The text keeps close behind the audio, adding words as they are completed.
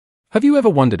Have you ever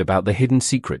wondered about the hidden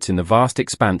secrets in the vast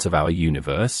expanse of our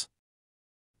universe?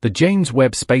 The James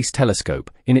Webb Space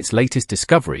Telescope, in its latest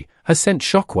discovery, has sent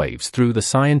shockwaves through the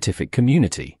scientific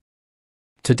community.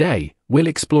 Today, we'll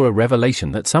explore a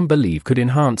revelation that some believe could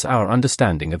enhance our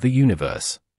understanding of the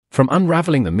universe, from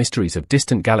unraveling the mysteries of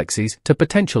distant galaxies to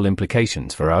potential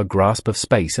implications for our grasp of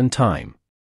space and time.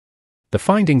 The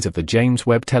findings of the James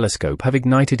Webb Telescope have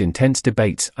ignited intense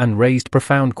debates and raised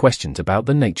profound questions about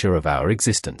the nature of our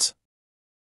existence.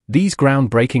 These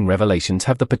groundbreaking revelations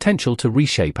have the potential to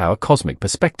reshape our cosmic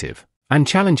perspective and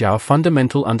challenge our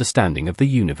fundamental understanding of the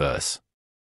universe.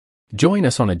 Join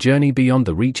us on a journey beyond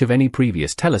the reach of any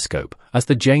previous telescope as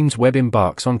the James Webb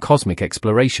embarks on cosmic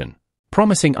exploration,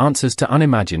 promising answers to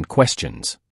unimagined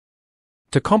questions.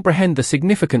 To comprehend the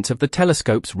significance of the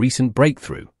telescope's recent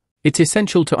breakthrough, it's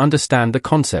essential to understand the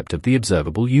concept of the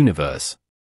observable universe.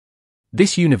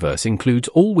 This universe includes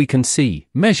all we can see,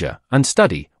 measure, and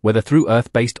study, whether through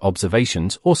Earth-based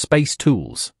observations or space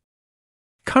tools.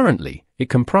 Currently, it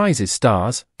comprises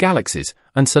stars, galaxies,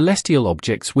 and celestial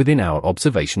objects within our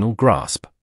observational grasp.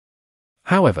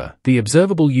 However, the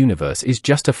observable universe is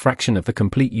just a fraction of the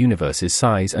complete universe's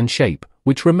size and shape,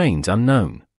 which remains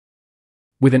unknown.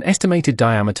 With an estimated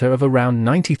diameter of around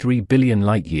 93 billion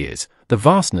light-years, the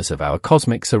vastness of our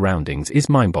cosmic surroundings is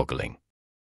mind-boggling.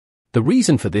 The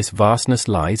reason for this vastness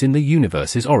lies in the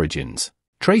universe's origins,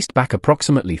 traced back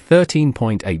approximately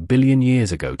 13.8 billion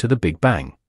years ago to the Big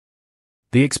Bang.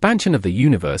 The expansion of the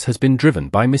universe has been driven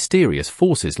by mysterious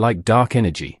forces like dark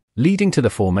energy, leading to the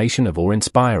formation of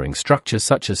awe-inspiring structures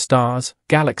such as stars,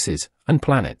 galaxies, and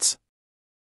planets.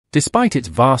 Despite its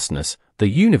vastness, the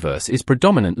universe is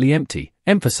predominantly empty,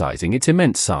 emphasizing its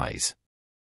immense size.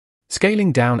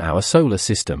 Scaling down our solar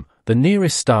system, the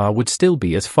nearest star would still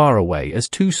be as far away as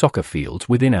 2 soccer fields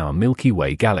within our Milky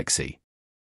Way galaxy.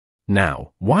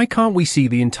 Now, why can't we see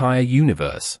the entire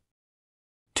universe?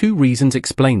 2 reasons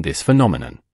explain this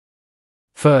phenomenon.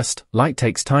 First, light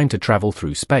takes time to travel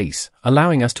through space,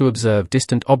 allowing us to observe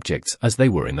distant objects as they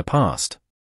were in the past.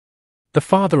 The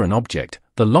farther an object,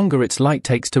 the longer its light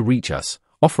takes to reach us,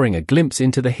 offering a glimpse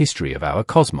into the history of our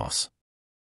cosmos.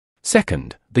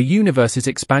 Second, the universe's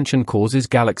expansion causes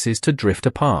galaxies to drift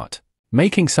apart,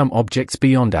 making some objects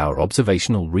beyond our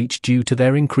observational reach due to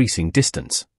their increasing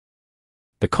distance.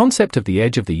 The concept of the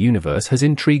edge of the universe has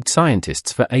intrigued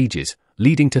scientists for ages,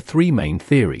 leading to 3 main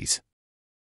theories.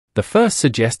 The first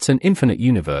suggests an infinite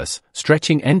universe,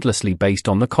 stretching endlessly based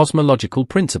on the cosmological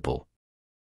principle.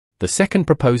 The second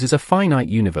proposes a finite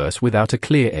universe without a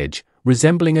clear edge,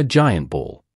 resembling a giant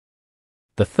ball.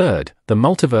 The third, the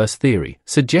multiverse theory,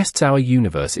 suggests our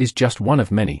universe is just one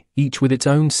of many, each with its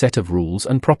own set of rules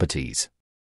and properties.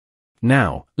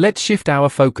 Now, let's shift our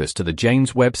focus to the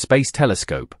James Webb Space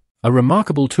Telescope, a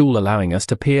remarkable tool allowing us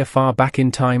to peer far back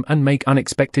in time and make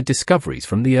unexpected discoveries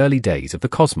from the early days of the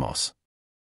cosmos.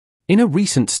 In a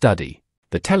recent study,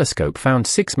 the telescope found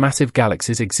 6 massive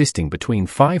galaxies existing between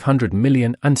 500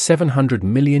 million and 700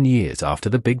 million years after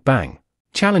the Big Bang,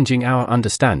 challenging our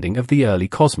understanding of the early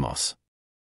cosmos.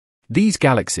 These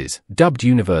galaxies, dubbed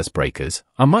universe breakers,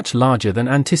 are much larger than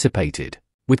anticipated,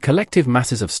 with collective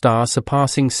masses of stars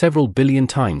surpassing several billion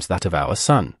times that of our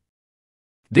Sun.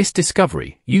 This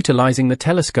discovery, utilizing the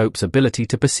telescope's ability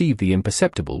to perceive the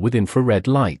imperceptible with infrared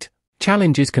light,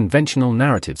 challenges conventional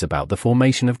narratives about the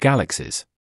formation of galaxies.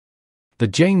 The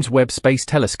James Webb Space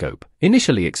Telescope,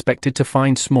 initially expected to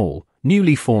find small,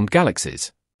 newly formed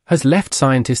galaxies, has left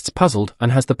scientists puzzled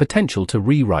and has the potential to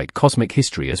rewrite cosmic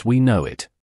history as we know it.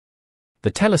 The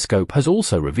telescope has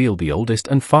also revealed the oldest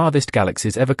and farthest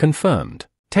galaxies ever confirmed,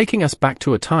 taking us back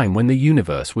to a time when the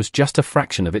universe was just a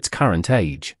fraction of its current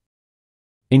age.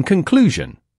 In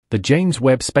conclusion, the James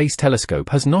Webb Space Telescope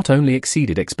has not only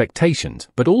exceeded expectations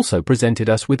but also presented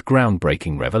us with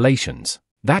groundbreaking revelations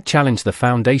that challenge the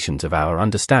foundations of our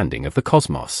understanding of the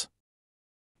cosmos.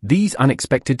 These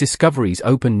unexpected discoveries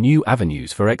open new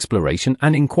avenues for exploration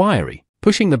and inquiry,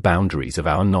 pushing the boundaries of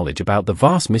our knowledge about the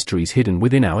vast mysteries hidden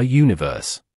within our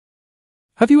universe.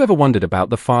 Have you ever wondered about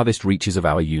the farthest reaches of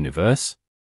our universe?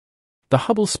 The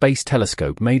Hubble Space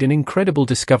Telescope made an incredible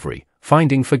discovery,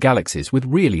 finding 4 galaxies with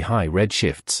really high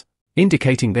redshifts,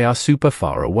 indicating they are super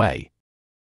far away.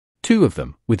 2 of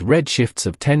them, with redshifts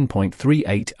of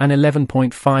 10.38 and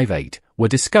 11.58, were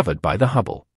discovered by the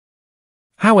Hubble.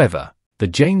 However, the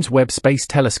James Webb Space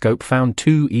Telescope found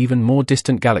 2 even more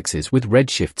distant galaxies with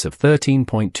redshifts of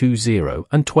 13.20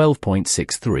 and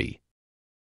 12.63.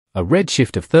 A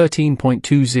redshift of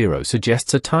 13.20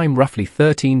 suggests a time roughly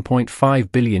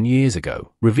 13.5 billion years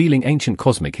ago, revealing ancient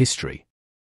cosmic history.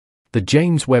 The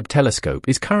James Webb Telescope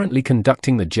is currently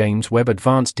conducting the James Webb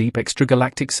Advanced Deep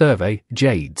Extragalactic Survey,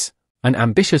 JADES, an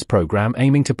ambitious program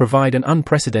aiming to provide an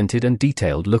unprecedented and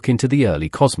detailed look into the early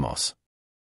cosmos.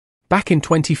 Back in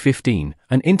 2015,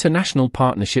 an international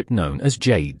partnership known as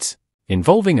JADES,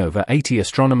 involving over 80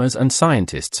 astronomers and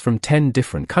scientists from 10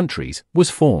 different countries, was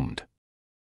formed.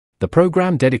 The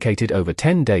program dedicated over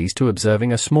 10 days to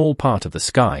observing a small part of the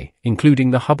sky,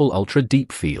 including the Hubble Ultra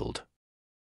Deep Field,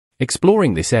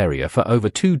 exploring this area for over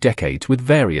 2 decades with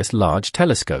various large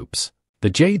telescopes. The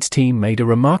JADES team made a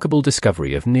remarkable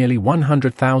discovery of nearly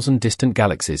 100,000 distant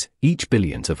galaxies, each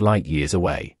billions of light-years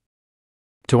away.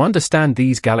 To understand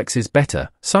these galaxies better,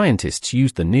 scientists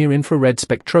used the near-infrared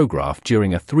spectrograph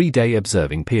during a 3-day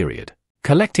observing period,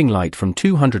 collecting light from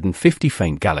 250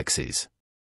 faint galaxies.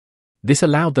 This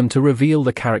allowed them to reveal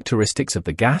the characteristics of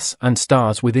the gas and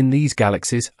stars within these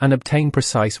galaxies and obtain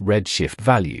precise redshift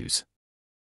values.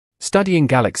 Studying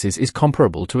galaxies is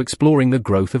comparable to exploring the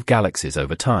growth of galaxies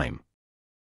over time.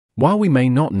 While we may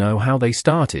not know how they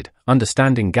started,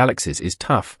 understanding galaxies is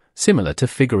tough, similar to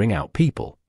figuring out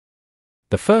people.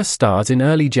 The first stars in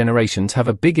early generations have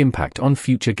a big impact on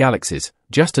future galaxies,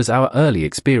 just as our early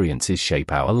experiences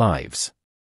shape our lives.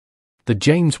 The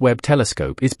James Webb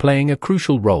Telescope is playing a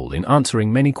crucial role in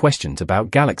answering many questions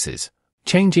about galaxies,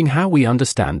 changing how we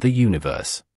understand the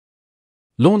universe.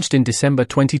 Launched in December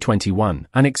 2021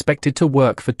 and expected to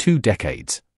work for 2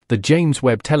 decades, the James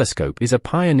Webb Telescope is a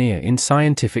pioneer in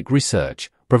scientific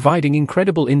research, providing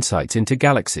incredible insights into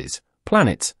galaxies,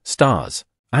 planets, stars,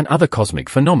 and other cosmic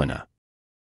phenomena.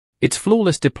 Its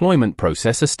flawless deployment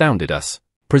process astounded us,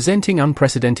 presenting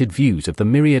unprecedented views of the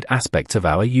myriad aspects of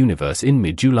our universe in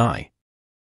mid-July.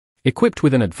 Equipped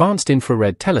with an advanced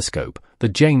infrared telescope, the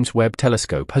James Webb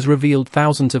Telescope has revealed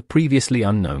thousands of previously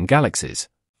unknown galaxies,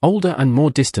 older and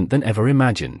more distant than ever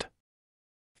imagined.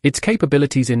 Its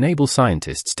capabilities enable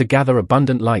scientists to gather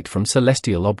abundant light from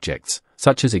celestial objects,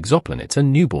 such as exoplanets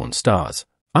and newborn stars,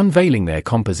 unveiling their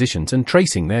compositions and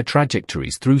tracing their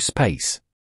trajectories through space.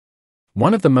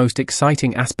 One of the most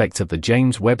exciting aspects of the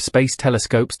James Webb Space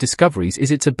Telescope's discoveries is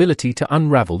its ability to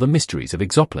unravel the mysteries of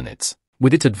exoplanets.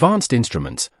 With its advanced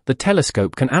instruments, the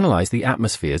telescope can analyze the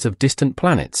atmospheres of distant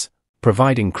planets,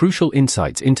 providing crucial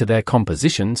insights into their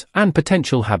compositions and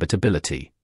potential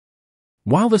habitability.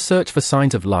 While the search for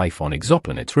signs of life on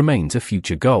exoplanets remains a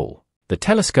future goal, the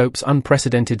telescope's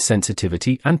unprecedented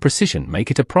sensitivity and precision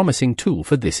make it a promising tool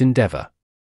for this endeavor.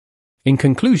 In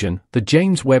conclusion, the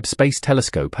James Webb Space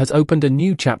Telescope has opened a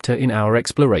new chapter in our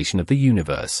exploration of the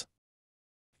universe.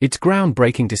 Its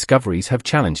groundbreaking discoveries have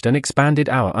challenged and expanded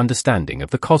our understanding of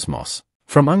the cosmos,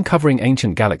 from uncovering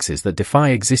ancient galaxies that defy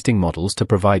existing models to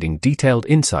providing detailed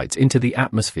insights into the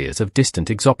atmospheres of distant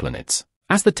exoplanets.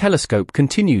 As the telescope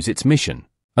continues its mission,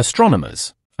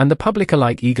 astronomers and the public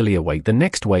alike eagerly await the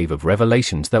next wave of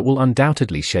revelations that will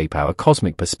undoubtedly shape our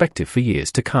cosmic perspective for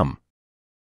years to come.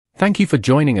 Thank you for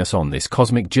joining us on this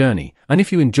cosmic journey, and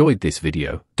if you enjoyed this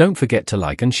video, don't forget to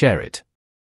like and share it.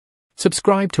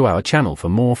 Subscribe to our channel for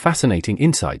more fascinating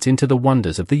insights into the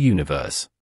wonders of the universe.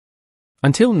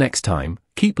 Until next time,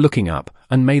 keep looking up,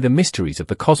 and may the mysteries of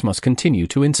the cosmos continue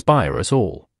to inspire us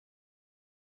all.